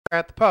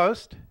at the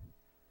post.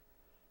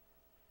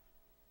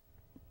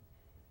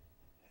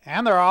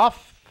 And they're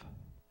off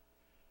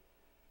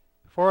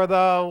for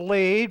the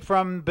lead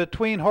from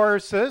between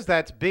horses.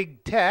 That's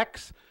Big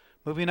Tex.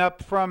 Moving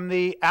up from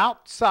the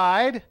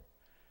outside,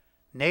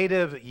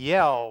 Native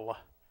Yell.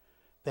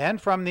 Then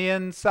from the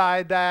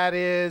inside, that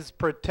is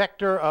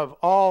Protector of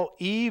All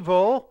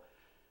Evil.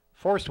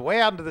 Forced way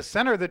out into the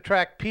center of the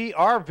track,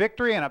 PR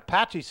Victory and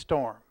Apache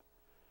Storm.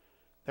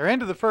 They're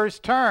into the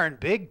first turn.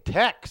 Big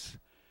Tex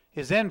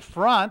is in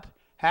front.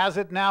 Has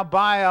it now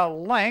by a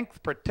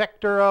length.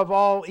 Protector of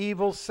All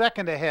Evil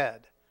second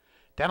ahead.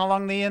 Down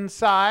along the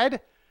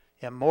inside,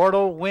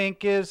 Immortal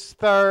Wink is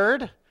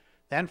third.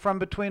 Then from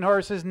between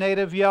horses,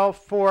 Native Yell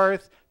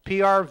fourth.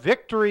 PR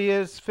Victory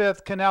is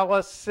fifth.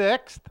 Canella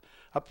sixth.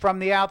 Up from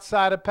the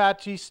outside,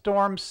 Apache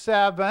Storm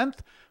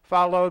seventh.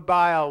 Followed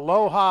by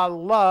Aloha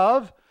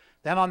Love.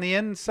 Then on the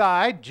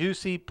inside,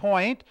 Juicy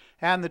Point.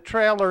 And the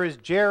trailer is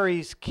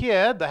Jerry's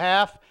Kid. The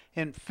half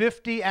in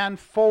 50 and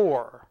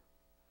 4.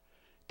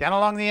 Down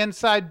along the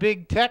inside,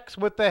 Big Tex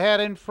with the head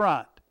in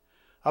front.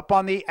 Up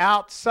on the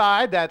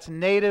outside, that's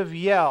Native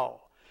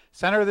Yell.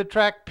 Center of the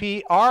track,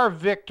 PR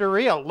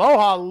Victory.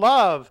 Aloha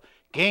Love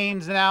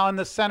gains now in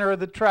the center of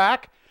the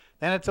track.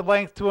 Then it's a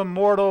length to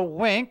Immortal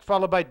Wink,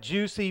 followed by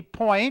Juicy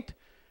Point.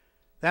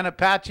 Then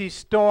Apache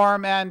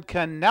Storm and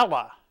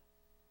Canella.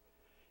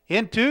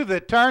 Into the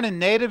turn, and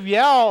Native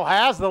Yell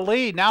has the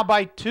lead, now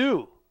by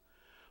 2.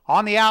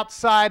 On the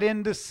outside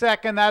into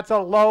second, that's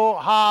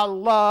Aloha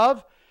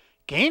Love.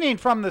 Gaining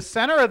from the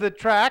center of the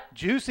track,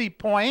 Juicy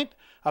Point.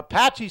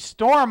 Apache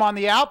Storm on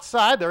the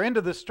outside. They're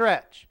into the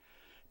stretch.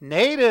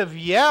 Native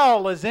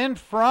Yell is in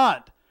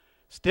front.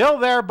 Still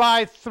there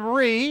by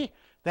 3.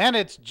 Then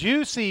it's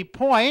Juicy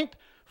Point.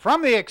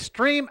 From the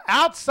extreme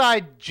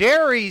outside,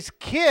 Jerry's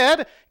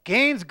Kid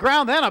gains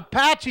ground. Then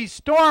Apache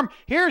Storm.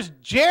 Here's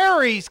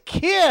Jerry's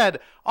Kid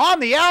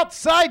on the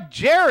outside.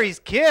 Jerry's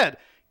Kid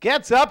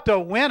gets up to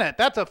win it.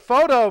 That's a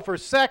photo for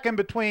second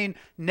between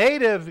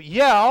Native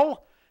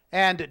Yell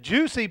and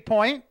Juicy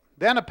Point,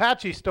 then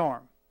Apache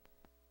Storm.